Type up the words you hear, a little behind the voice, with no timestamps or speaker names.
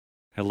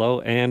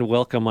Hello and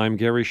welcome. I'm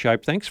Gary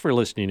Shipe. Thanks for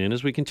listening in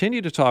as we continue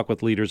to talk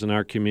with leaders in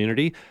our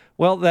community.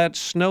 Well, that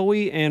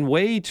snowy and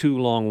way too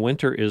long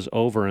winter is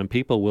over, and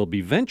people will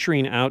be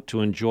venturing out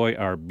to enjoy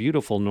our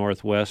beautiful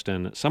Northwest,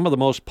 and some of the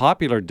most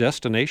popular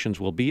destinations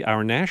will be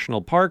our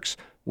national parks.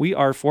 We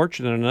are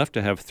fortunate enough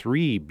to have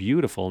 3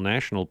 beautiful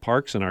national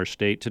parks in our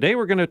state. Today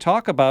we're going to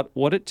talk about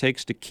what it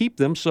takes to keep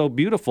them so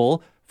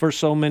beautiful for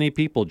so many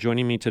people.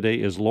 Joining me today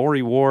is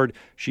Lori Ward.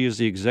 She is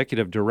the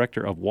Executive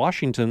Director of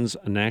Washington's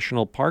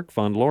National Park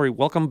Fund. Lori,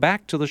 welcome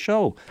back to the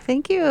show.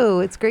 Thank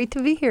you. It's great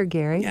to be here,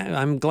 Gary. Yeah,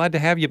 I'm glad to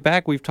have you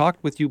back. We've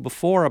talked with you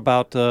before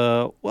about,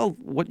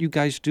 what you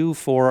guys do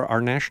for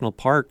our national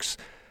parks.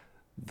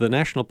 The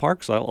national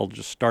parks, I'll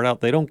just start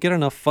out, they don't get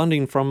enough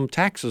funding from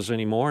taxes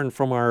anymore and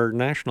from our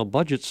national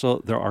budget,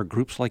 so there are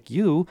groups like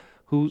you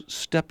who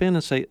step in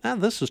and say,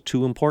 this is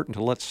too important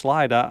to let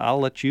slide. I'll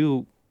let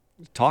you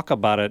talk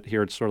about it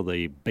here. It's sort of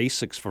the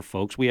basics for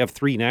folks. We have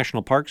 3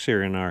 national parks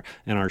here in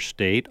our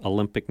state: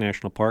 Olympic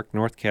National Park,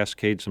 North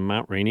Cascades, and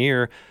Mount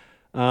Rainier.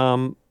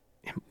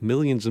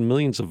 Millions and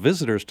millions of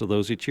visitors to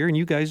those each year, and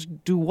you guys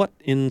do what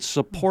in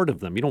support of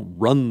them? You don't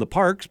run the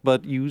parks,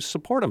 but you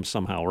support them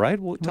somehow, right?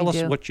 Well, tell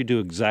us what you do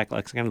exactly.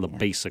 That's kind of the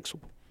basics.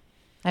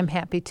 I'm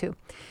happy to.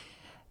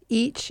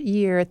 Each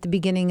year at the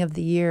beginning of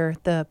the year,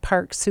 the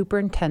park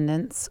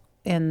superintendents,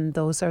 and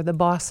those are the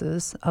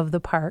bosses of the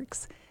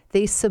parks,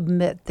 they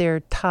submit their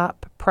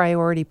top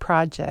priority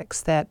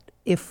projects that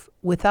if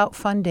without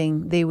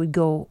funding they would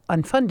go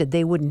unfunded,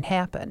 they wouldn't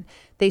happen.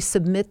 They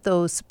submit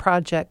those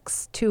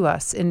projects to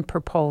us in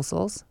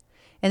proposals,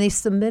 and they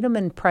submit them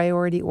in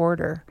priority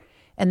order.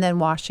 And then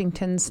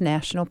Washington's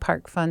National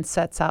Park Fund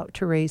sets out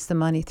to raise the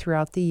money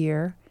throughout the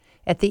year.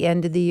 At the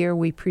end of the year,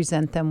 we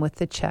present them with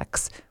the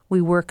checks. We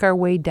work our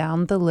way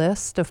down the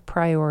list of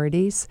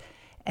priorities,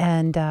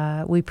 and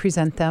we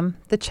present them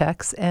the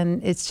checks,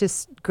 and it's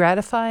just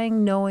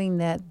gratifying knowing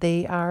that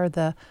they are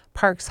the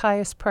park's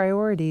highest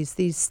priorities.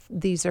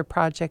 These are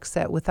projects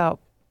that without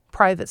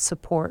private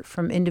support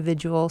from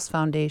individuals,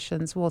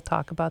 foundations, we'll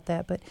talk about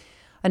that, but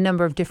a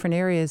number of different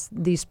areas,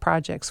 these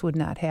projects would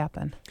not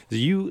happen.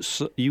 You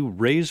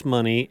raise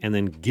money and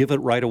then give it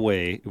right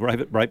away,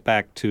 right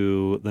back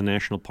to the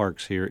national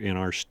parks here in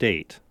our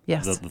state.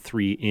 Yes. The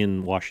 3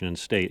 in Washington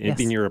State. Yes.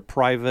 And you're a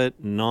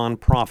private,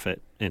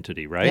 nonprofit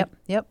entity, right?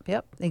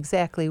 Yep,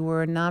 exactly.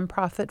 We're a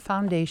nonprofit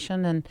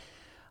foundation, and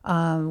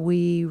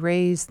we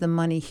raise the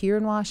money here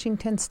in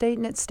Washington State,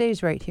 and it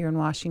stays right here in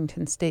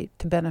Washington State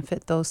to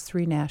benefit those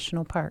 3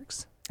 national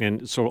parks.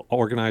 And so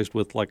organized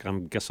with,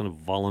 I'm guessing, a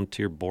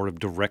volunteer board of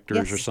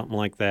directors or something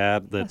like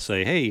that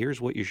say, hey, here's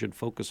what you should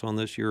focus on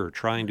this year, or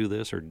try and do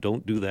this, or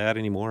don't do that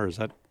anymore. Is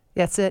that?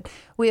 That's it.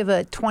 We have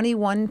a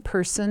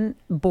 21-person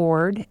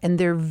board, and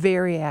they're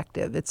very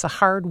active. It's a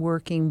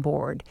hard-working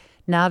board,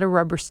 not a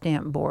rubber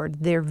stamp board.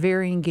 They're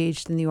very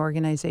engaged in the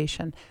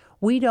organization.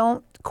 We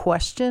don't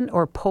question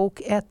or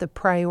poke at the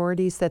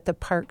priorities that the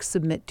parks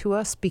submit to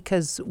us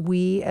because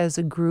we as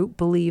a group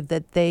believe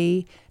that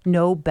they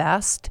know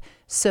best,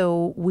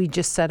 so we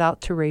just set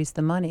out to raise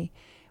the money.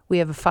 We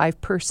have a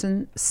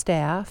 5-person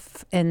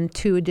staff and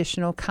 2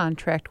 additional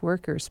contract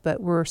workers,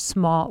 but we're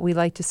small. We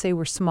like to say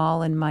we're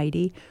small and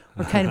mighty.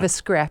 We're kind of a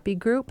scrappy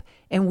group,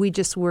 and we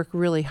just work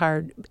really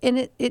hard.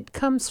 And it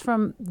comes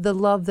from the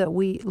love that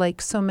we,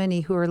 like so many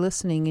who are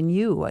listening, and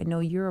you, I know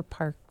you're a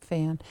park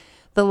fan,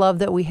 the love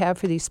that we have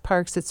for these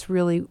parks. It's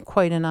really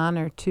quite an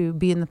honor to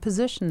be in the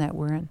position that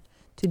we're in,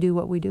 to do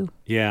what we do.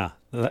 Yeah,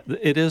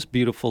 it is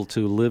beautiful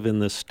to live in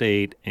this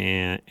state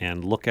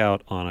and look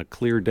out on a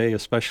clear day,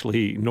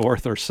 especially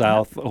north or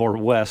south or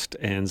west,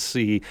 and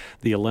see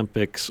the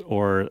Olympics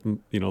or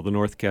the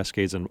North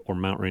Cascades or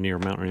Mount Rainier.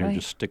 Mount Rainier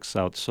just sticks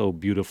out so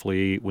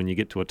beautifully when you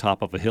get to a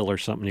top of a hill or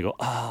something. You go,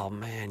 oh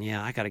man,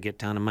 yeah, I got to get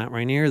down to Mount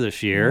Rainier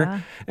this year. Yeah.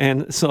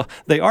 And so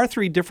they are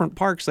 3 different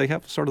parks. They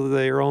have sort of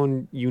their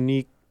own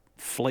unique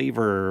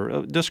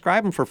flavor.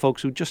 Describe them for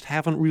folks who just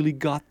haven't really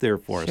got there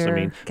for us. I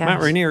mean,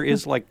 Mount Rainier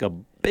is like a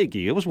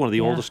biggie. It was one of the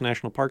oldest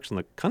national parks in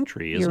the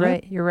country, isn't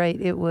it? You're right.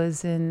 It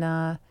was in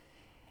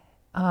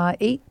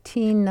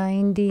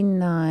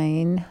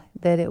 1899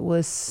 that it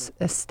was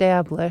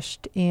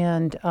established,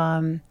 and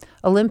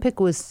Olympic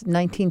was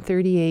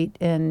 1938,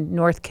 and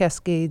North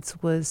Cascades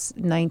was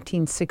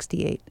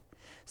 1968.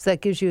 So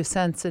that gives you a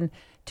sense. And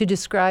to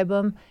describe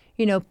them,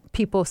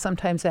 people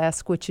sometimes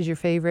ask, which is your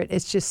favorite?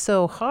 It's just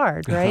so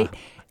hard, right?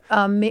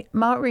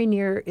 Mount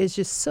Rainier is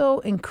just so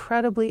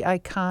incredibly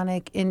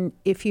iconic, and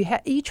if you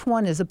each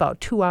one is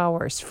about 2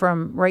 hours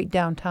from right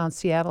downtown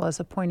Seattle as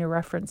a point of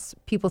reference.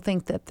 People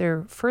think that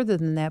they're further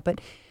than that,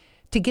 but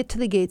to get to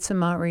the gates of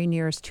Mount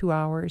Rainier is 2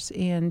 hours,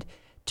 and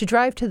to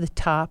drive to the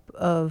top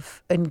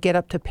and get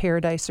up to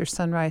Paradise or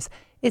Sunrise,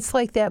 it's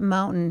like that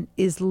mountain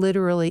is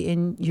literally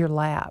in your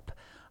lap.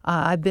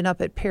 I've been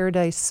up at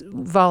Paradise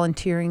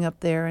volunteering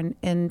up there,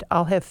 and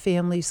I'll have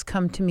families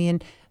come to me,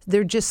 and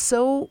they're just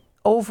so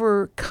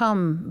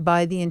overcome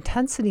by the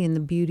intensity and the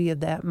beauty of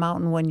that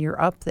mountain when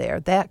you're up there,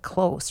 that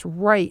close,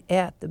 right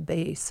at the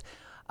base.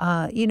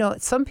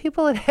 Some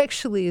people it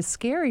actually is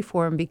scary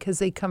for them because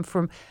they come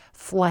from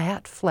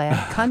flat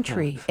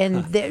country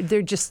and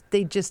they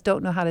just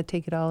don't know how to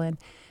take it all in.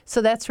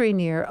 So that's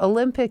Rainier.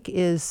 Olympic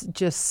is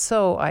just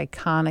so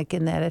iconic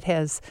in that it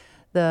has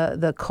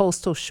the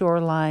coastal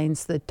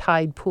shorelines, the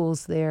tide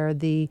pools there,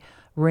 the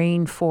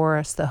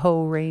rainforest, the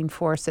Hoh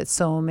rainforest that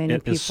so many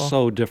people. It is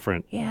so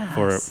different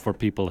Yes. for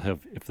people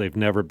if they've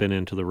never been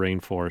into the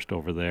rainforest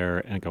over there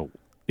and go,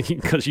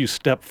 because you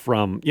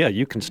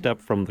can step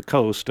from the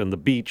coast and the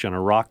beach on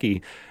a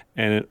rocky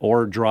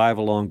or drive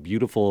along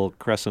beautiful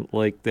Crescent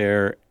Lake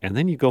there, and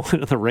then you go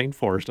into the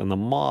rainforest and the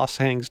moss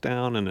hangs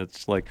down and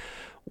it's like,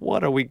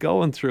 what are we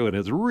going through? And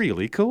it's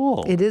really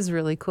cool. It is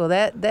really cool.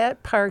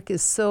 That park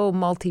is so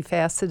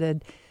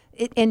multifaceted.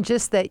 And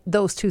just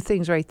those two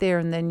things right there,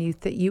 and then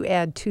you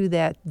add to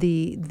that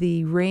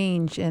the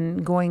range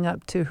and going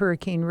up to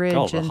Hurricane Ridge.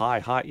 Oh, the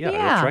high. Yeah,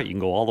 that's right. You can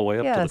go all the way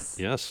up to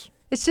the, yes.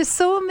 It's just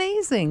so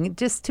amazing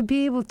just to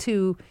be able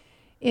to,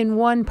 in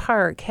one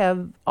park,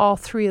 have all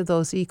three of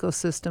those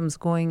ecosystems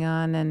going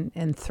on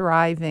and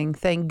thriving.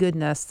 Thank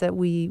goodness that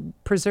we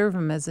preserve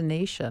them as a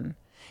nation.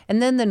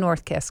 And then the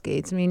North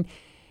Cascades. I mean,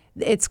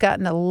 it's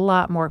gotten a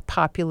lot more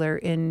popular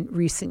in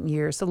recent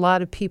years. A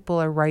lot of people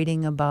are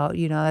writing about,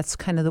 that's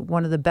kind of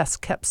one of the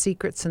best kept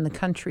secrets in the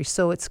country.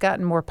 So it's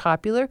gotten more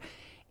popular.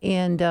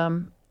 And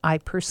I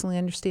personally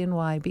understand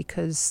why,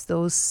 because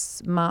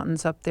those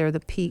mountains up there, the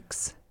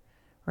peaks,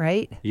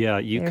 right? Yeah,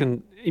 you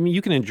can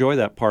enjoy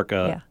that park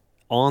in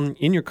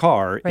your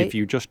car if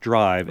you just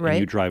drive and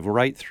you drive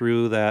right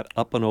through that,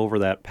 up and over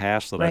that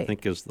pass that I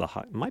think is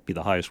might be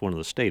the highest one in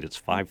the state. It's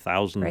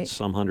 5,000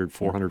 some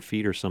 400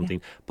 feet or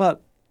something.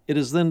 But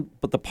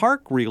but the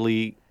park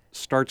really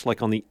starts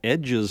like on the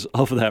edges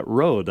of that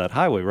road, that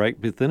highway, right?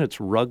 But then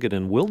it's rugged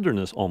and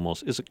wilderness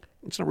almost. It's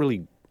not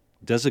really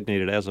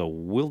designated as a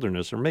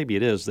wilderness, or maybe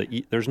it is, that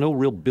there's no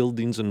real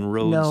buildings and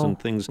roads and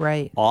things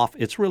off.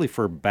 It's really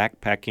for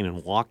backpacking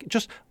and walking.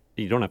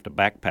 You don't have to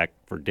backpack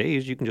for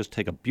days. You can just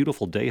take a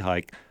beautiful day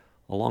hike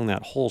along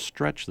that whole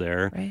stretch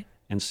there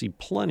and see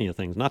plenty of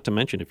things. Not to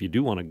mention, if you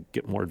do want to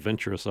get more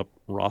adventurous up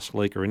Ross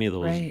Lake or any of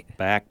those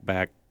back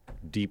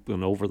deep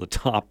and over the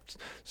top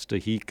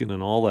Stehekin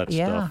and all that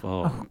stuff.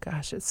 Oh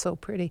gosh, it's so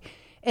pretty.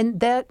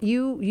 And that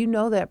you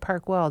know that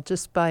park well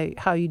just by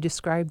how you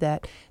describe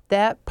that.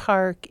 That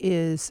park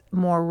is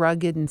more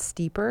rugged and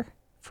steeper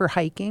for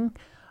hiking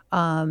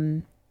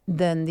than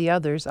the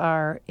others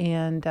are,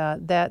 and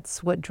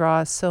that's what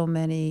draws so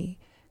many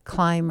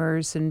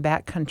climbers and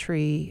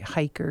backcountry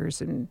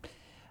hikers, and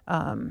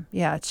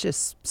it's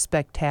just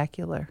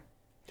spectacular.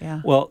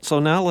 Yeah. Well,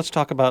 so now let's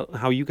talk about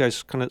how you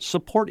guys kind of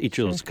support each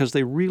of those, because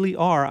they really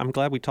are. I'm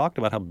glad we talked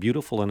about how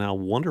beautiful and how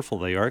wonderful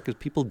they are, because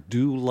people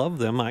do love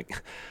them. I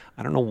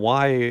don't know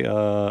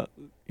why,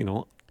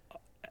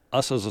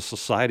 us as a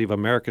society of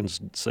Americans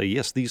say,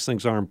 yes, these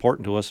things are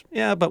important to us.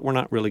 Yeah, but we're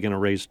not really going to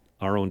raise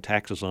our own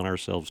taxes on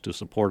ourselves to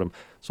support them.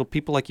 So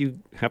people like you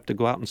have to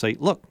go out and say,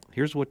 look,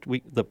 here's what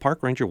the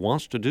park ranger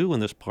wants to do in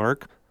this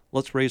park.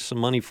 Let's raise some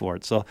money for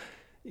it. So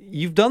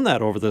you've done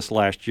that over this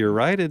last year,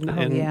 right?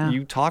 And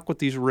you talk with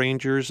these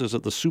rangers. Is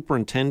it the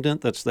superintendent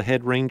that's the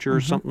head ranger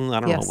or something? I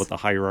don't know what the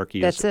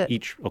hierarchy is. That's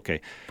it.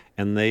 Okay.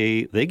 And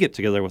they get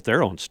together with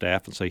their own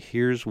staff and say,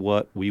 here's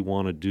what we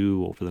want to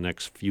do over the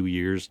next few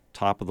years.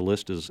 Top of the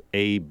list is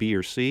A, B,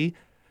 or C.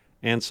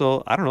 And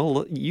so, I don't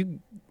know,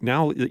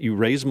 now that you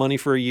raised money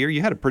for a year,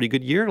 you had a pretty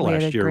good year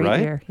last year, right?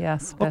 Year.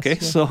 Yes. Okay,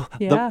 year. So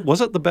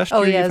was it the best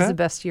year you've had? Oh, yeah, it was the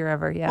best year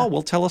ever, yeah. Oh,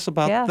 well, tell us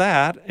about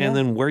that, and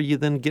then where you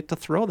then get to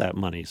throw that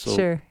money.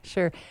 So.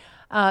 Sure.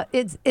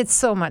 It's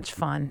so much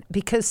fun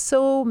because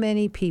so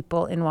many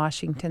people in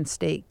Washington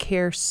State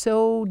care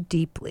so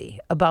deeply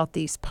about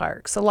these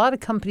parks. A lot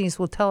of companies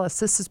will tell us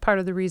this is part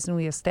of the reason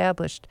we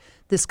established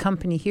this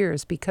company here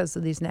is because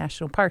of these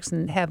national parks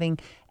and having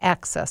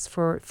access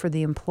for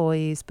the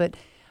employees. But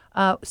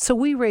so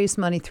we raise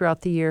money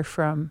throughout the year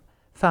from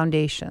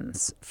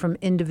foundations, from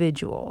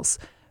individuals,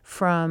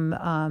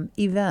 from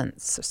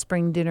events,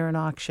 spring dinner and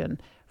auction,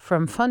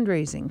 from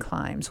fundraising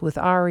climbs with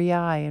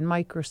REI and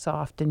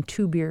Microsoft and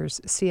Two Beers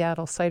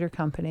Seattle Cider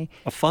Company.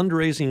 A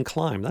fundraising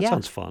climb. That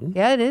sounds fun.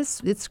 Yeah, it is.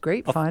 It's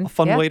great fun. A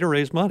fun way to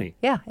raise money.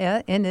 Yeah,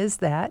 and is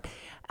that.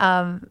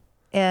 So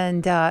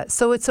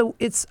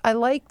I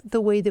like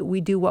the way that we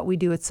do what we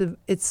do.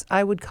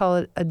 I would call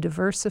it a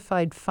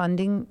diversified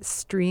funding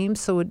stream.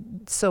 So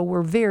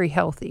we're very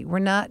healthy. We're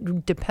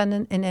not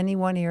dependent in any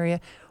one area.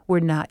 We're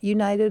not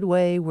United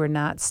Way. We're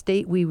not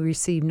state. We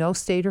receive no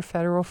state or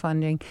federal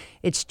funding.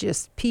 It's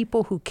just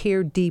people who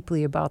care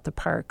deeply about the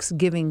parks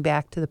giving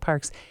back to the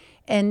parks.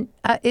 And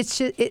it's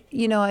just,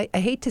 I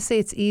hate to say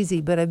it's easy,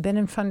 but I've been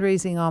in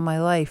fundraising all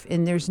my life,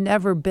 and there's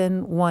never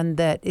been one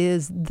that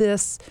is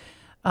this.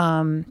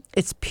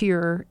 It's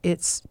pure,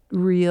 it's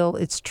real,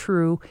 it's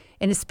true,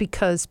 and it's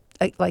because,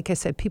 like I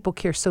said, people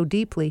care so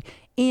deeply,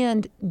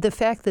 and the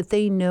fact that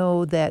they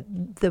know that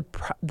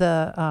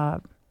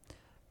the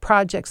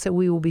projects that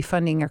we will be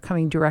funding are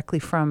coming directly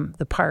from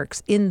the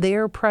parks in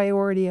their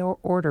priority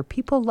order.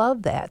 People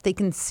love that. They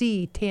can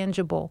see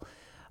tangible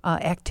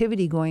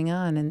activity going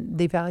on, and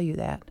they value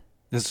that.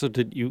 So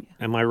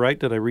am I right?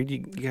 Did I read you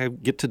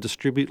get to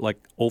distribute like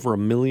over $1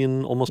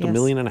 million, almost $1.5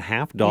 million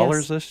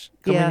this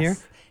coming year?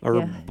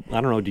 Or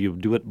I don't know, do you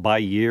do it by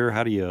year?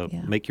 How do you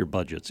make your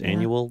budgets?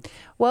 Annual?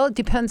 Well, it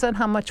depends on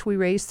how much we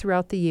raise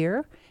throughout the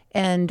year.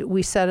 And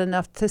we set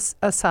enough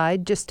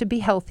aside just to be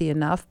healthy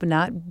enough, but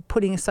not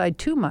putting aside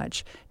too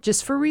much,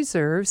 just for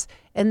reserves.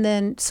 And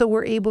then so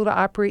we're able to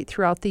operate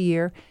throughout the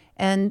year.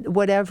 And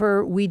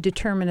whatever we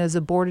determine as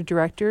a board of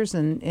directors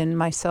and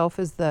myself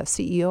as the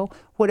CEO,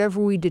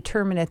 whatever we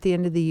determine at the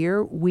end of the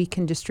year, we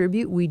can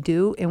distribute. We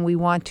do, and we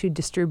want to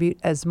distribute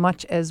as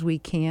much as we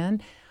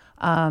can.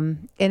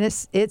 And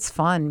it's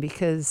fun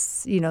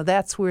because,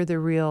 that's where the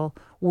real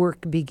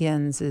work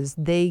begins, is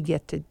they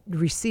get to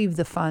receive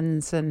the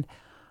funds, and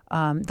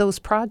those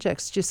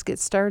projects just get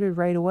started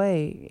right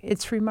away.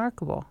 It's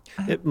remarkable.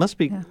 It must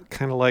be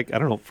kind of like, I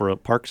don't know, for a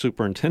park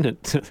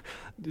superintendent,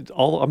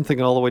 I'm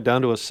thinking all the way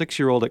down to a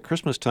 6-year-old at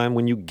Christmas time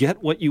when you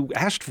get what you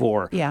asked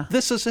for. Yeah.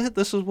 This is it.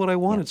 This is what I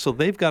wanted. So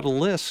they've got a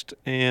list,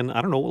 and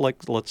I don't know,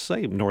 like let's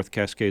say North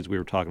Cascades we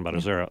were talking about.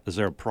 Is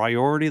there a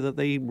priority that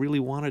they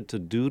really wanted to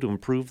do to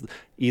improve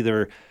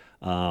either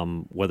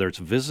whether it's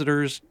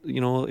visitors,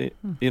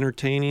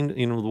 entertaining,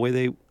 the way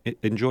they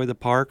enjoy the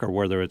park, or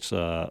whether it's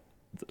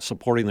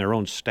supporting their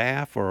own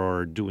staff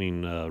or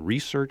doing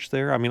research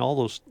there? I mean, all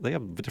those, they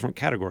have different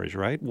categories,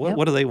 right?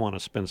 What do they want to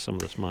spend some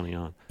of this money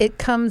on? It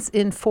comes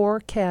in 4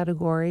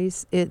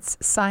 categories. It's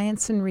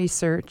science and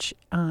research,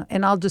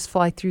 and I'll just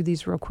fly through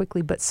these real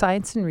quickly, but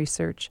science and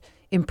research,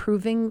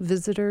 improving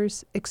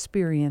visitors'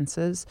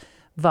 experiences,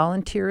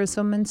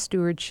 volunteerism and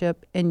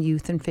stewardship, and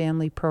youth and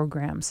family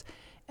programs.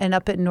 And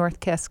up at North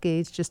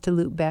Cascades, just to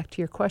loop back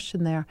to your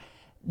question there,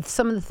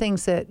 some of the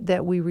things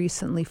that we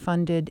recently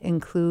funded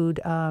include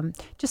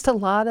just a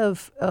lot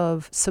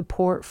of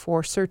support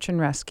for search and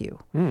rescue.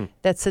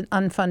 That's an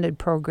unfunded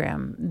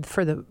program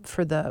for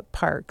the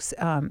parks.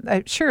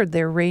 Sure,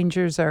 their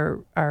rangers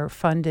are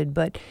funded,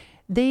 but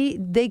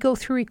they go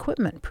through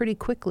equipment pretty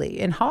quickly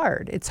and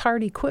hard. It's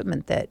hard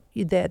equipment that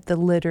the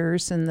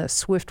litters and the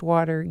swift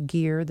water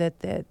gear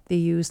that they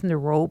use, and the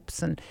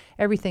ropes and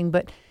everything.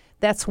 But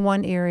that's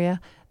one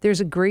area. There's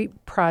a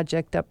great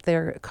project up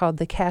there called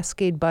the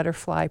Cascade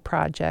Butterfly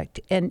Project,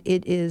 and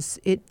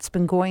it's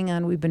been going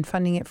on. We've been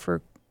funding it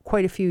for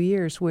quite a few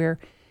years, where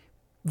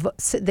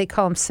they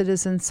call them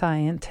citizen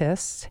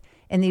scientists,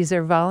 and these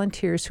are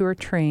volunteers who are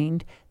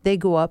trained. They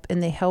go up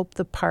and they help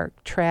the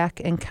park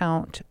track and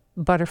count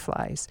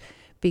butterflies,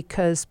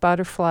 because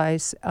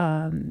butterflies,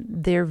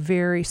 they're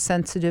very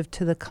sensitive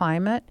to the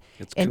climate.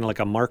 It's kind of like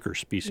a marker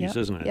species,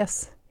 isn't it?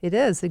 Yes. It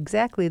is,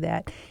 exactly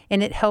that.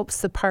 And it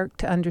helps the park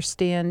to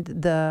understand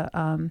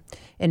the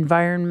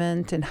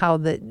environment and how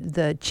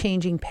the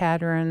changing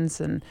patterns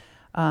and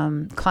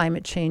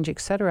climate change, et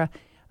cetera.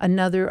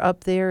 Another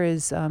up there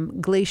is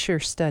glacier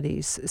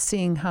studies,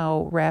 seeing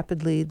how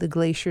rapidly the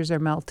glaciers are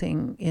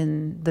melting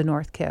in the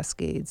North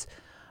Cascades.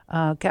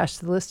 Gosh,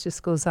 the list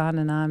just goes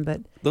on,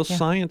 but those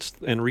science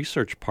and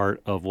research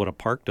part of what a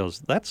park does,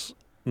 that's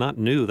not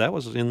new. That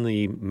was in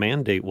the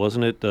mandate,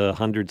 wasn't it,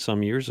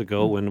 100-some years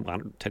ago when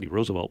Teddy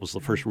Roosevelt was the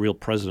first real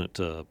president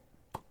to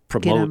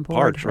promote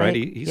parks, right?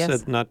 He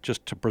said not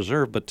just to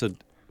preserve, but to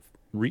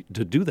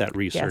do that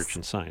research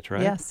and science,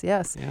 right? Yes.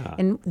 Yeah.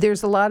 And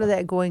there's a lot of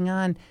that going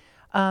on.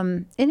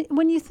 And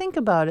when you think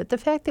about it, the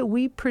fact that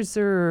we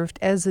preserved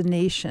as a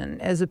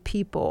nation, as a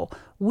people,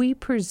 we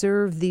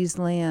preserve these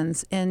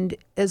lands, and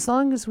as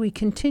long as we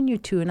continue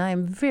to, and I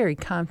am very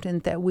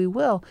confident that we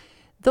will,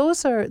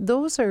 those are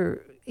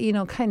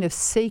kind of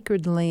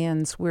sacred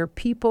lands where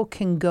people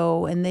can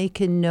go and they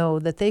can know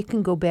that they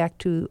can go back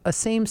to a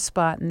same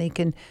spot and they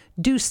can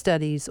do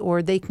studies,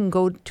 or they can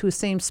go to a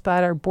same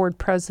spot. Our board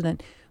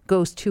president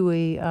goes to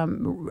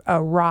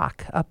a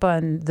rock up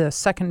on the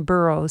Second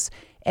Burrows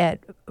at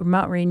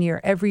Mount Rainier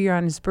every year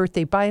on his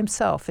birthday by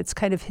himself. It's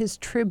kind of his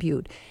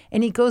tribute.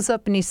 And he goes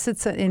up and he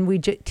sits, and we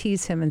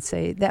tease him and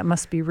say, that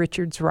must be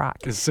Richard's rock.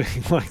 So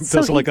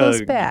he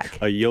goes back.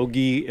 A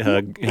yogi,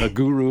 a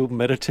guru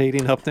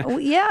meditating up there.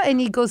 Yeah,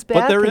 and he goes back.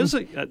 But there is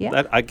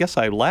I guess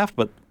I laugh,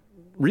 but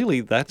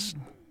really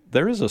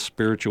there is a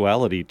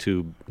spirituality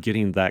to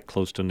getting that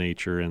close to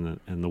nature, and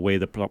the way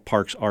the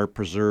parks are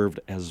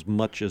preserved as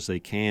much as they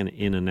can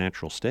in a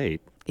natural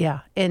state.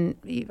 Yeah, and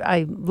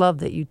I love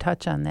that you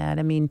touch on that.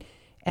 I mean,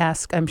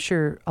 I'm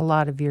sure a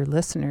lot of your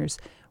listeners,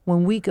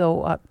 when we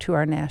go up to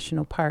our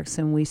national parks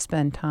and we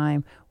spend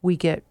time, we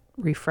get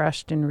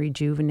refreshed and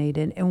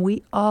rejuvenated, and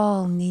we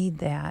all need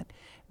that.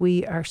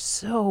 We are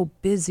so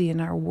busy in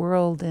our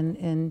world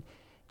and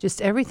just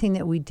everything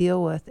that we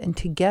deal with, and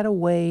to get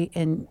away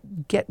and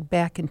get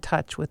back in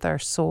touch with our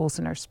souls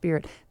and our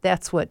spirit,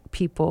 that's what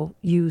people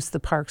use the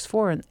parks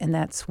for, and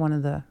that's one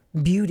of the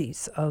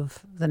beauties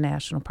of the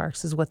national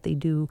parks, is what they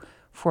do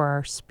for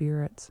our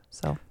spirits.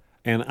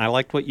 And I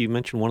liked what you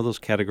mentioned. One of those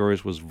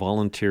categories was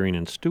volunteering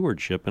and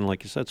stewardship. And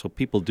like you said, so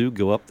people do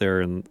go up there,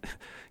 and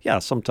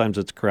sometimes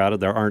it's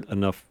crowded. There aren't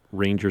enough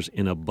rangers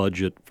in a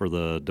budget for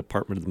the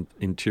Department of the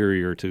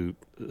Interior to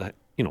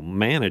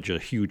manage a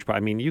huge. I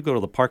mean, you go to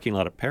the parking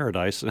lot at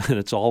Paradise, and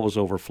it's always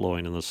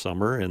overflowing in the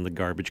summer, and the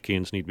garbage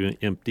cans need to be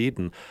emptied,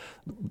 and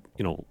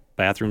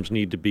bathrooms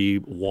need to be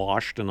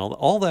washed, and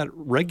all that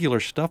regular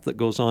stuff that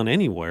goes on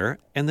anywhere.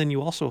 And then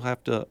you also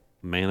have to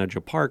manage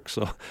a park.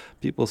 So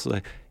people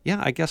say,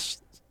 yeah, I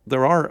guess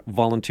there are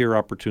volunteer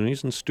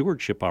opportunities and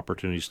stewardship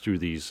opportunities through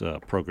these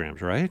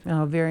programs, right?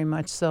 Oh, very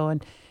much so.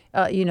 And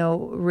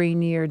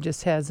Rainier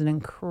just has an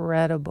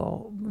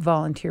incredible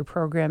volunteer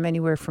program.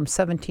 Anywhere from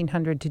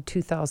 1,700 to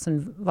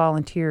 2,000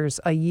 volunteers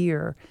a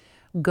year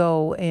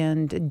go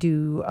and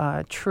do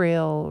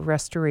trail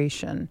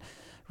restoration,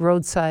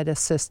 roadside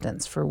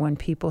assistance for when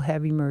people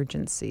have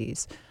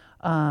emergencies,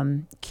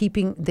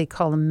 they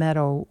call them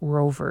meadow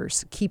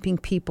rovers, keeping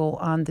people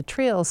on the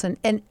trails and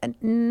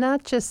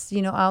not just,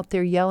 out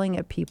there yelling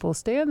at people,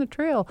 stay on the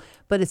trail,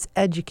 but it's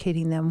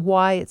educating them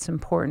why it's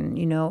important,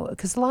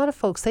 because a lot of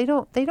folks, they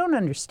don't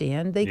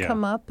understand. They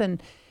come up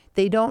and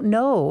they don't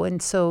know.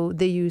 And so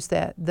they use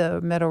the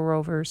Meadow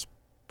Rovers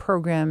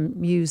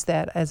program, use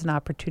that as an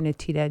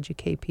opportunity to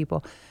educate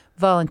people.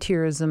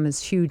 Volunteerism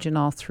is huge in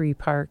all three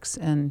parks.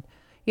 And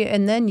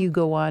then you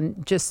go on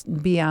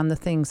just beyond the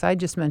things I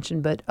just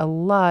mentioned, but a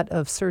lot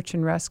of search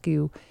and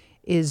rescue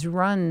is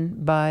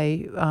run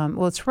by,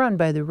 it's run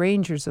by the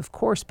rangers, of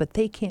course, but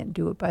they can't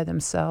do it by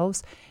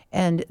themselves.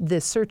 And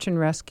the search and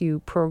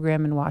rescue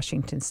program in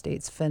Washington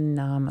State's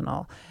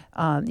phenomenal.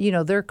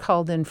 They're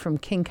called in from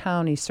King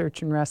County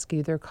Search and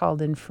Rescue. They're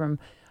called in from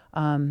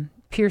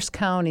Pierce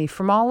County,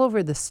 from all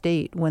over the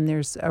state when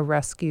there's a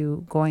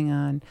rescue going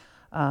on.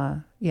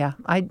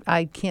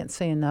 I can't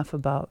say enough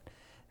about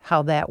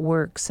how that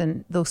works,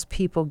 and those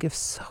people give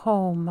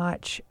so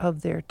much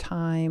of their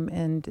time,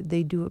 and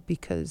they do it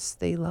because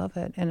they love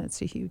it, and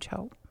it's a huge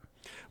help.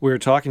 We're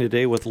talking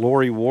today with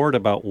Lori Ward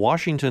about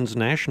Washington's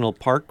National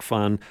Park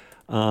Fund,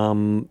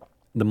 the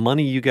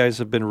money you guys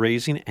have been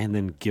raising and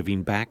then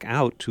giving back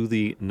out to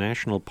the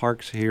national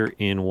parks here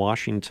in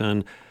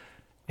Washington.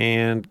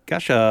 And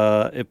gosh,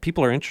 if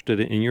people are interested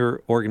in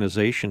your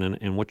organization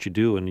and what you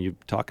do, and you're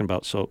talking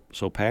about so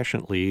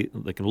passionately,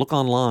 they can look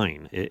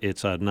online.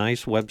 It's a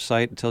nice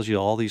website. It tells you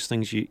all these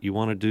things you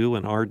want to do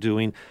and are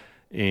doing.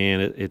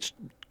 And it's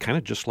kind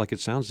of just like it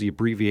sounds, the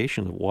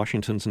abbreviation of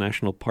Washington's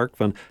National Park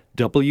Fund,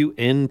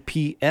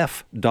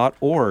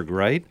 WNPF.org,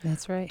 right?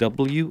 That's right.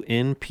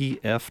 WNPF.org,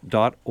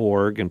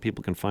 and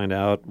people can find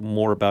out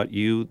more about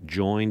you,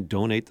 join,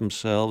 donate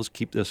themselves,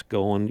 keep this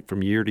going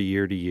from year to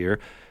year to year.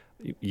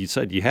 You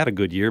said you had a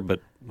good year,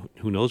 but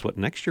who knows what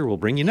next year will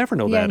bring? You never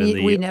know that.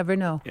 We never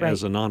know.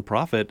 As a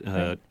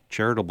nonprofit,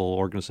 charitable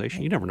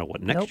organization, you never know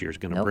what next year is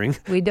going to bring.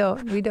 We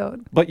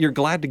don't. But you're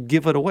glad to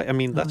give it away. I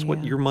mean, that's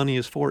what your money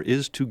is for,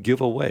 is to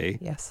give away.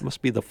 Yes. It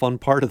must be the fun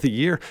part of the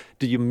year.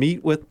 Do you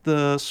meet with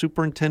the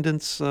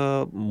superintendents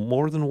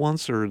more than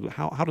once, or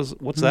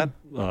what's that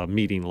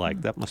meeting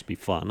like? That must be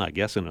fun, I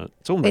guess, in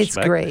its own respect.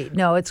 It's great.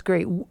 No, it's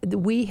great.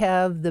 We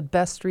have the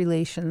best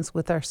relations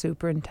with our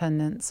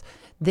superintendents.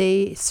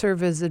 They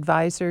serve as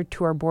advisor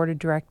to our board of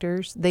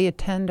directors. They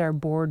attend our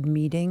board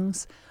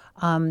meetings.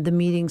 The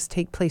meetings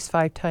take place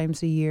 5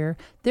 times a year.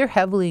 They're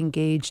heavily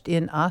engaged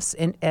in us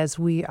and as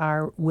we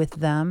are with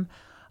them.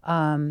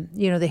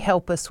 They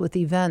help us with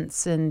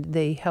events, and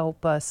they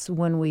help us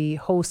when we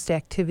host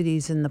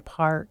activities in the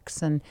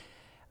parks, and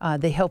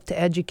they help to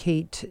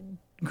educate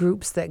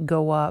groups that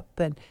go up.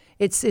 And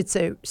it's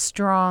a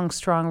strong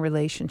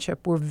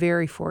relationship. We're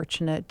very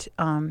fortunate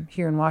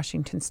here in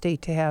Washington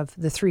State to have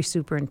the 3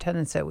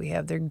 superintendents that we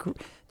have.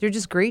 They're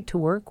just great to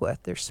work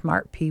with. They're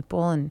smart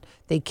people, and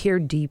they care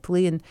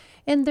deeply, and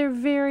they're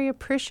very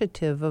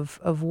appreciative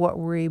of what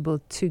we're able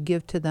to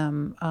give to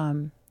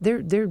them.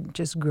 They're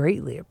just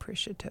greatly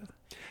appreciative.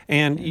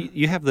 And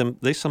you have them,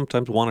 they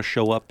sometimes want to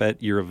show up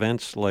at your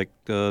events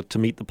to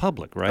meet the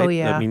public, right? Oh,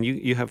 yeah. I mean,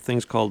 you have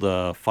things called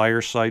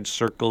fireside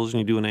circles, and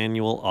you do an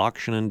annual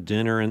auction and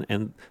dinner,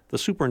 and the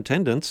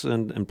superintendents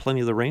and plenty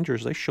of the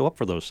rangers, they show up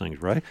for those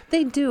things, right?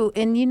 They do.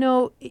 And,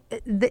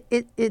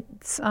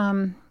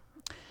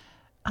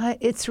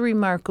 it's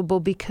remarkable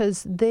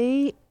because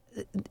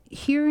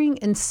hearing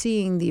and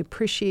seeing the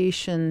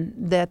appreciation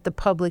that the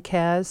public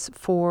has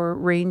for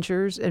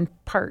rangers and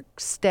park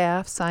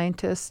staff,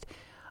 scientists,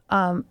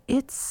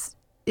 it's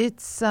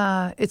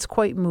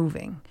quite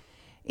moving.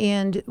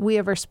 And we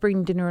have our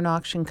spring dinner and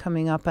auction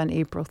coming up on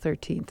April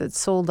 13th. It's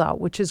sold out,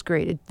 which is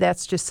great.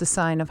 That's just a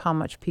sign of how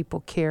much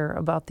people care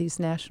about these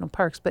national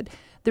parks. But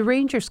the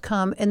rangers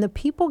come, and the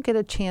people get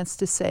a chance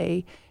to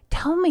say,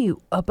 tell me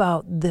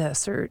about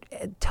this, or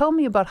tell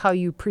me about how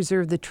you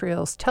preserve the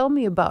trails. Tell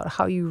me about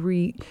how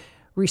you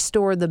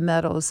restore the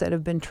meadows that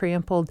have been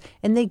trampled.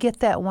 And they get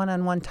that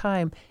one-on-one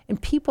time. And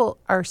people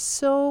are just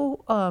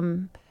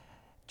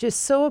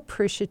so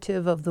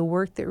appreciative of the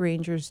work that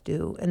rangers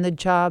do and the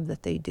job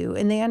that they do.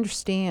 And they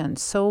understand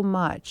so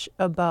much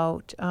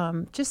about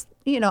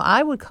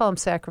I would call them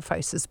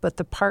sacrifices, but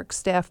the park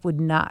staff would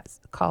not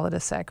call it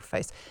a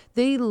sacrifice.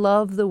 They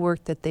love the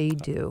work that they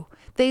do.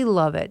 They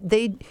love it.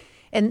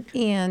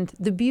 And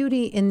the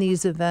beauty in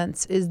these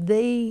events is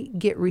they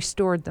get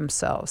restored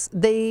themselves.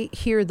 They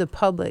hear the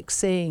public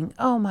saying,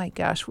 "Oh my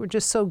gosh, we're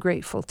just so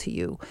grateful to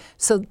you."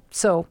 So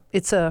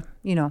it's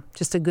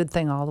just a good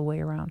thing all the way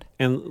around.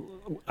 And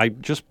I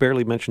just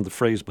barely mentioned the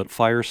phrase, but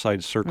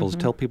fireside circles.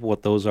 Tell people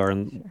what those are,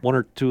 and one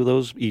or two of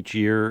those each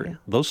year. Yeah.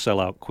 Those sell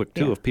out quick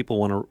too. Yeah. If people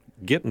want to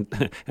get and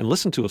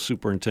listen to a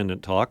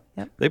superintendent talk,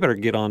 they better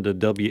get on to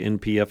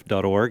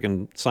WNPF.org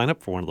and sign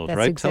up for one of those. That's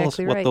right? exactly Tell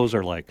us what right. those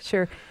are like.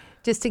 Sure.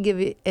 Just to give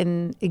you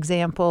an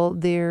example,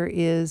 there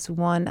is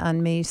one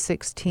on May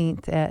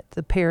 16th at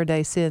the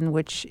Paradise Inn,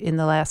 which in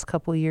the last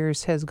couple of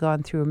years has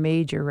gone through a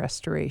major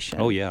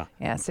restoration. Oh, yeah.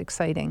 Yeah, it's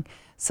exciting.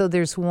 So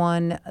there's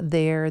one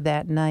there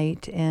that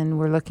night, and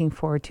we're looking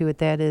forward to it.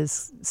 That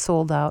is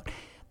sold out.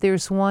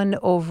 There's one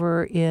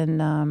over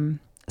in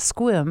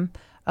Squim.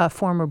 A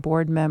former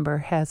board member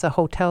has a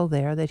hotel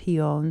there that he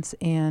owns,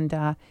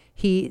 and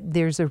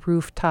there's a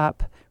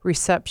rooftop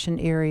reception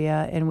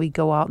area, and we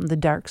go out and the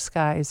dark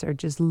skies are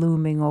just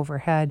looming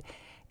overhead,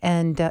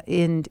 and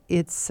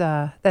it's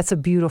that's a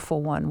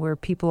beautiful one where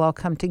people all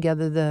come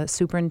together. The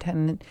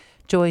superintendent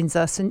joins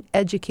us and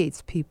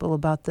educates people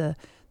about the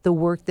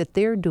work that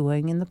they're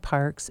doing in the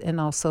parks, and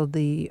also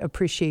the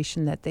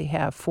appreciation that they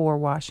have for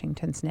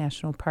Washington's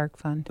National Park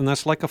Fund. And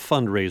that's like a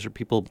fundraiser.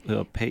 People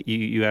pay.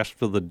 You ask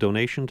for the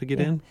donation to get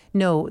in?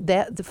 No,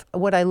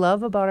 what I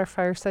love about our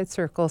fireside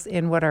circles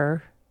and what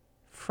our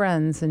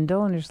friends and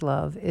donors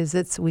love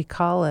is we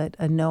call it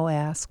a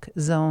no-ask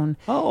zone.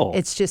 Oh.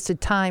 It's just a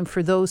time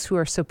for those who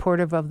are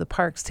supportive of the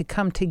parks to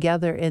come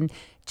together and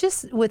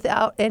just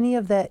without any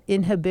of that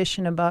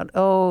inhibition about,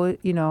 are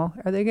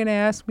they going to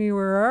ask me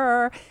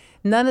where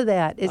None of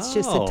that. It's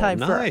just a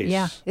time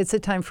it's a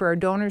time for our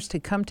donors to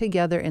come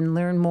together and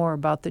learn more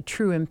about the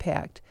true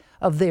impact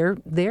of their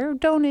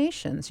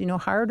donations,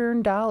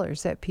 hard-earned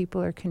dollars that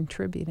people are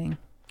contributing.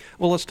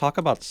 Well, let's talk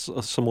about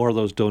some more of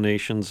those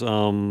donations.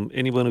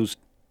 Anyone who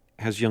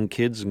has young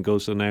kids and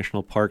goes to the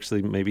national parks,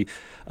 they maybe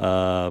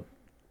know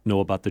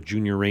about the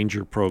Junior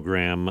Ranger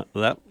program.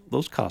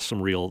 Those cost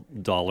some real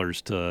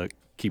dollars to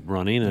keep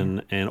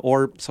running,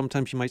 or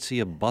sometimes you might see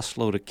a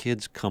busload of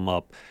kids come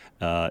up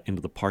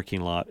into the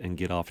parking lot and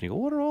get off, and you go,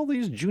 "What are all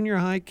these junior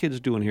high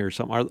kids doing here?"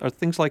 Are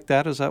things like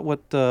that? Is that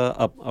what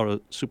a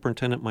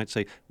superintendent might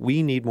say?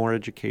 We need more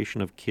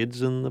education of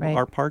kids in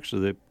our parks, so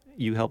that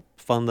you help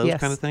fund those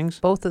kind of things.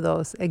 Both of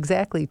those,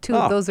 exactly.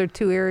 Those are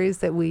two areas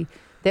that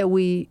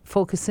we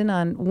focus in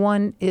on.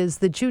 One is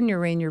the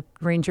Junior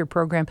Ranger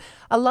program.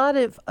 A lot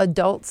of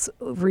adults,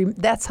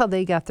 that's how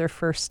they got their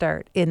first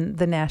start in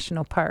the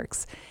national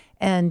parks,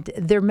 and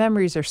their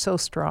memories are so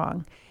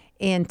strong.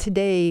 And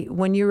today,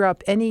 when you're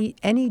up any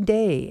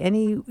day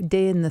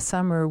in the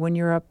summer, when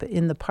you're up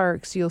in the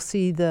parks, you'll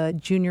see the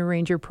Junior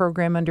Ranger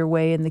program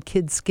underway and the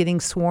kids getting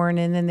sworn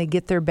in and they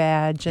get their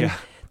badge. And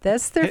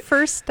that's their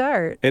first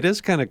start. It is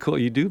kind of cool.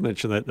 You do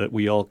mention that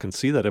we all can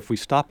see that if we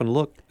stop and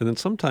look. And then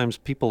sometimes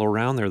people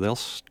around there, they'll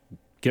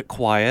get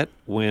quiet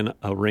when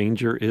a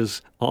ranger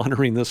is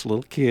honoring this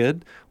little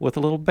kid with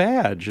a little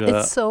badge.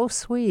 It's so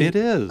sweet. It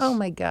is. Oh,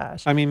 my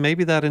gosh. I mean,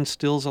 maybe that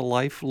instills a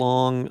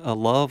lifelong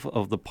love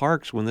of the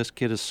parks when this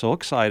kid is so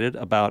excited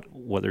about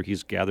whether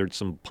he's gathered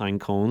some pine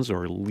cones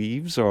or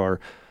leaves or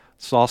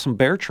saw some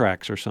bear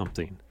tracks or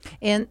something.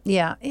 And,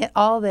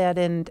 all that.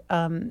 And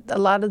a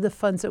lot of the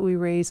funds that we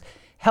raise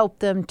help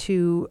them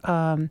to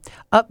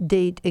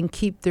update and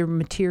keep their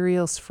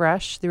materials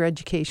fresh, their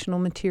educational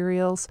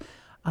materials.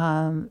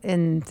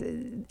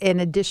 And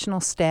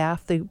additional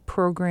staff. The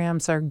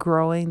programs are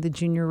growing, the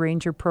Junior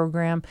Ranger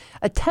program.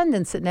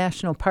 Attendance at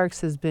national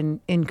parks has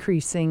been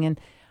increasing, and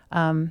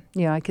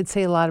I could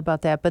say a lot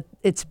about that, but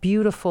it's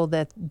beautiful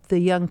that the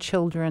young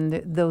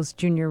children, those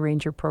Junior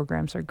Ranger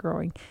programs are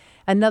growing.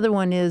 Another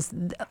one is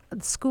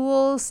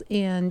schools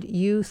and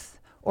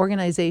youth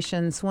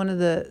organizations. One of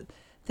the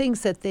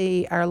things that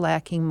they are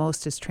lacking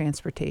most is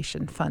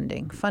transportation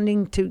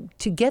funding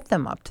to get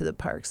them up to the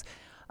parks.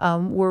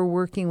 We're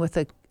working with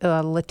a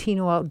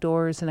Latino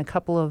Outdoors and a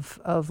couple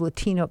of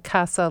Latino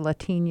Casa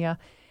Latina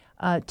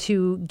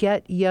to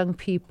get young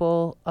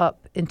people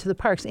up into the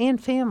parks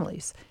and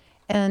families.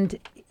 And,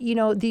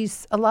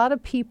 a lot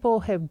of people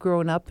have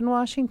grown up in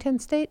Washington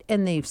State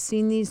and they've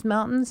seen these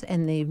mountains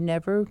and they've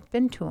never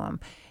been to them.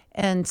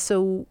 And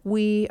so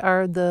we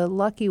are the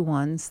lucky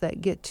ones that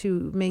get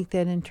to make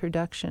that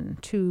introduction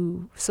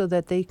so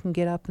that they can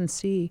get up and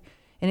see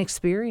and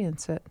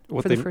experience it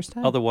for the first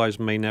time. Otherwise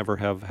may never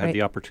have had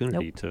the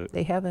opportunity to.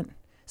 They haven't.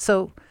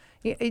 So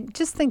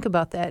just think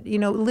about that.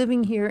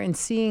 Living here and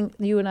seeing,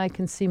 you and I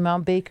can see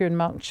Mount Baker and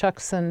Mount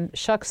Shuckson.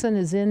 Shuckson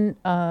is in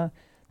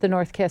the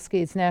North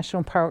Cascades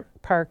National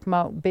Park.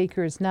 Mount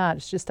Baker is not.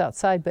 It's just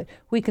outside. But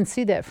we can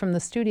see that from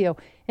the studio.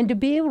 And to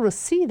be able to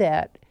see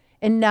that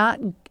and not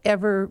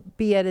ever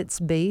be at its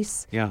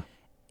base,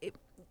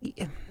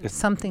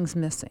 something's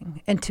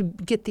missing. And to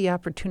get the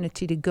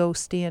opportunity to go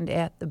stand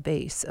at the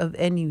base of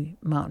any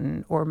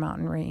mountain or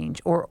mountain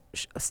range or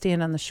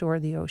stand on the shore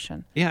of the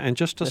ocean. Yeah, and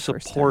just to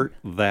support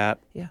that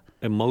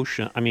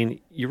emotion. I mean,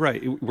 you're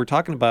right. We're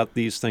talking about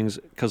these things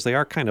because they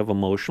are kind of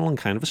emotional and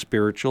kind of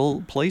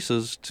spiritual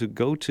places to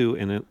go to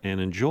and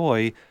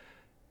enjoy,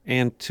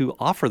 and to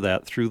offer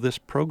that through this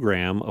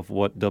program of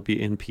what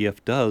WNPF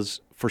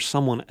does for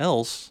someone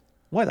else.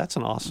 Why, that's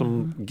an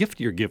awesome gift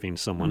you're giving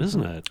someone,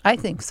 isn't it? I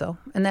think so.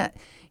 And that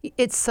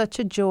it's such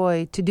a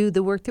joy to do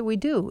the work that we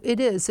do.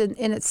 It is. And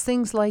it's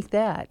things like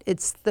that.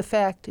 It's the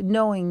fact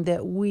knowing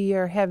that we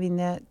are having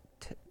that,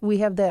 we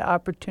have that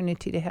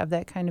opportunity to have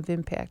that kind of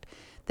impact,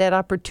 that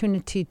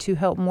opportunity to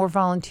help more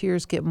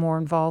volunteers get more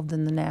involved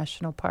in the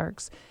national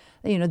parks.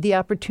 You know, the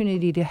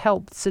opportunity to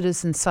help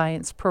citizen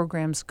science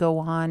programs go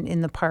on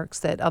in the parks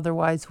that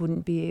otherwise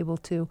wouldn't be able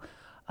to.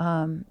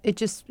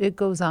 It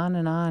goes on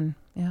and on.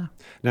 Yeah.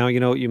 Now,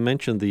 you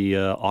mentioned the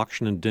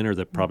auction and dinner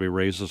that probably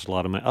raises a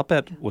lot of money. I'll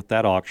bet with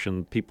that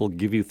auction, people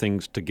give you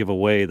things to give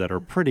away that are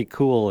pretty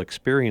cool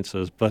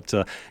experiences. But,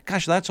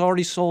 gosh, that's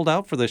already sold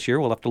out for this year.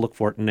 We'll have to look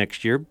for it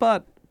next year.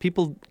 But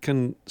people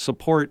can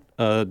support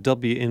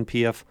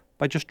WNPF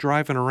by just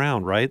driving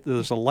around, right?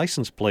 There's a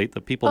license plate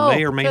that people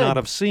may or may not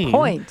have seen.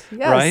 Point.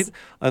 Yes. Right?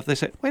 If they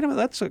say, wait a minute,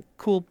 that's a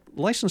cool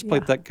license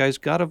plate that guy's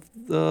got of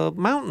the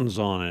mountains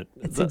on it.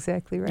 That's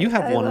exactly right. You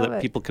have one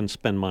that people can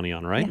spend money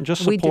on, right? Yeah, and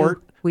just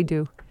support. We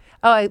do.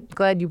 Oh, I'm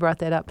glad you brought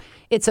that up.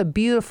 It's a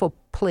beautiful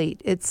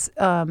plate. It's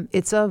of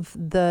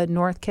the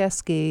North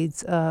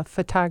Cascades. A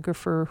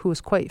photographer who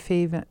was quite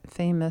famous,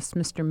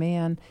 Mr.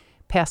 Mann,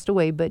 passed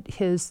away, but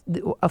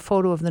a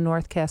photo of the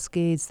North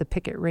Cascades, the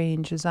picket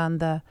range, is on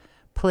the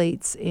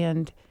plates,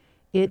 and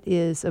it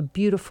is a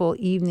beautiful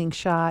evening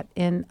shot.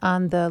 And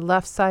on the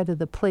left side of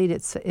the plate,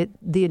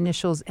 the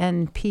initials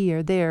NP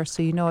are there,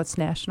 so you know it's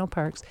national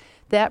parks.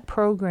 That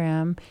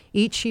program,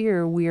 each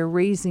year we are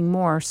raising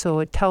more, so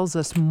it tells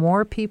us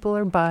more people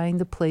are buying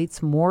the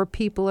plates, more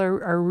people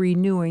are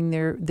renewing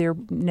their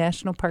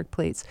national park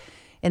plates.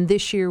 And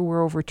this year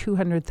we're over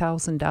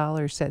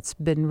 $200,000 that's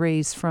been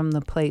raised from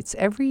the plates.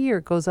 Every year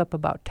it goes up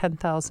about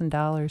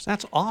 $10,000.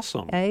 That's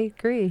awesome. I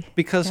agree.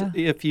 Because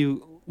if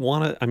you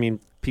want to,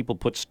 people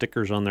put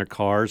stickers on their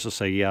cars to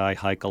say, yeah, I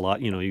hike a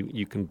lot.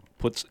 You can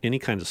put any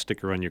kind of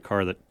sticker on your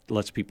car that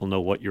lets people know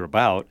what you're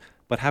about.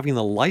 But having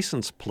the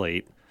license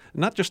plate,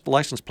 not just the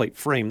license plate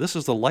frame, this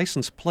is the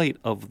license plate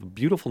of the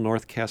beautiful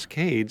North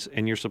Cascades,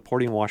 and you're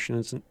supporting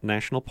Washington's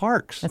national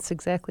parks. That's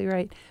exactly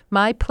right.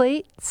 My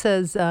plate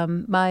says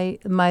my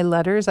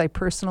letters. I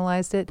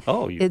personalized it.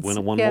 Oh, you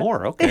went one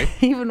more. Okay.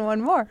 Even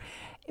one more.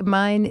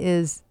 Mine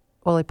is,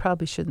 well, I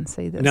probably shouldn't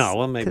say this. No,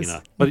 well, maybe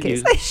not. But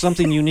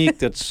something unique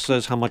that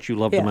says how much you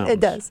love the mountains. It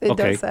does. It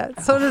does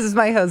that. So does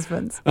my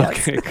husband's.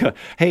 Yes. Okay, good.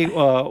 Hey,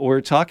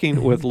 we're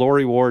talking with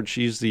Lori Ward.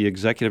 She's the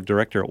executive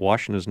director at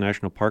Washington's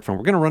National Park Fund.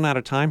 We're going to run out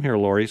of time here,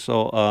 Lori.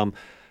 So,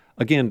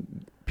 again,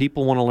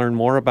 people want to learn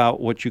more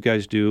about what you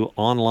guys do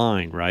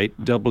online, right?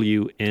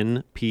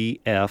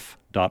 WNPF.org.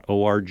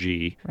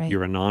 Right.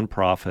 You're a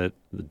nonprofit,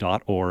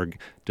 .org.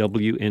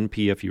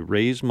 WNPF, you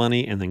raise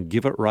money and then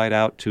give it right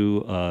out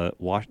to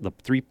the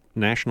 3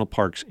 national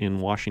parks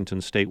in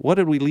Washington State. What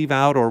did we leave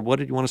out, or what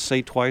did you want to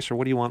say twice, or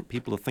what do you want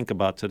people to think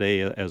about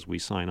today as we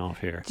sign off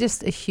here?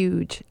 Just a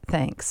huge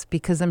thanks,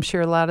 because I'm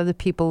sure a lot of the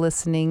people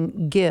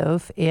listening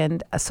give,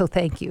 and so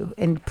thank you.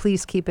 And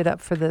please keep it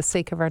up for the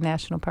sake of our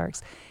national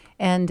parks.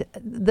 And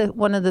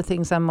one of the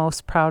things I'm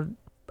most proud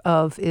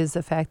of is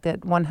the fact that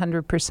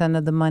 100%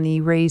 of the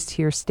money raised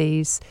here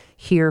stays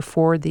here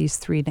for these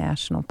 3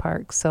 national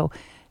parks. So,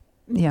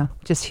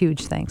 just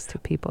huge thanks to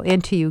people,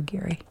 and to you,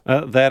 Gary.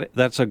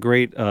 That's a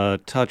great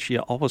touch. You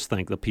always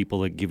thank the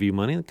people that give you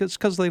money. It's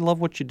because they love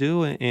what you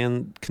do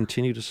and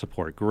continue to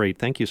support. Great.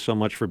 Thank you so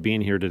much for being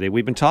here today.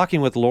 We've been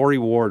talking with Lori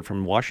Ward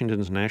from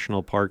Washington's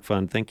National Park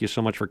Fund. Thank you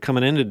so much for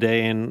coming in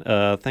today, and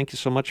thank you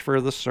so much for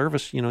the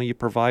service you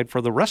provide for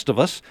the rest of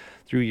us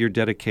through your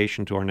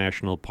dedication to our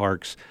national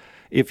parks.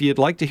 If you'd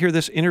like to hear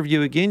this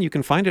interview again, you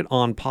can find it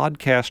on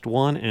Podcast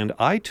One and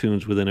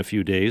iTunes within a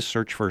few days.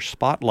 Search for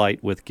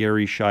Spotlight with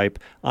Gary Shipe.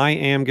 I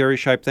am Gary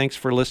Shipe. Thanks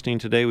for listening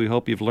today. We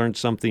hope you've learned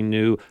something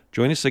new.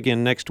 Join us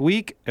again next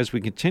week as we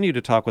continue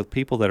to talk with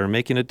people that are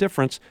making a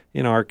difference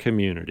in our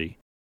community.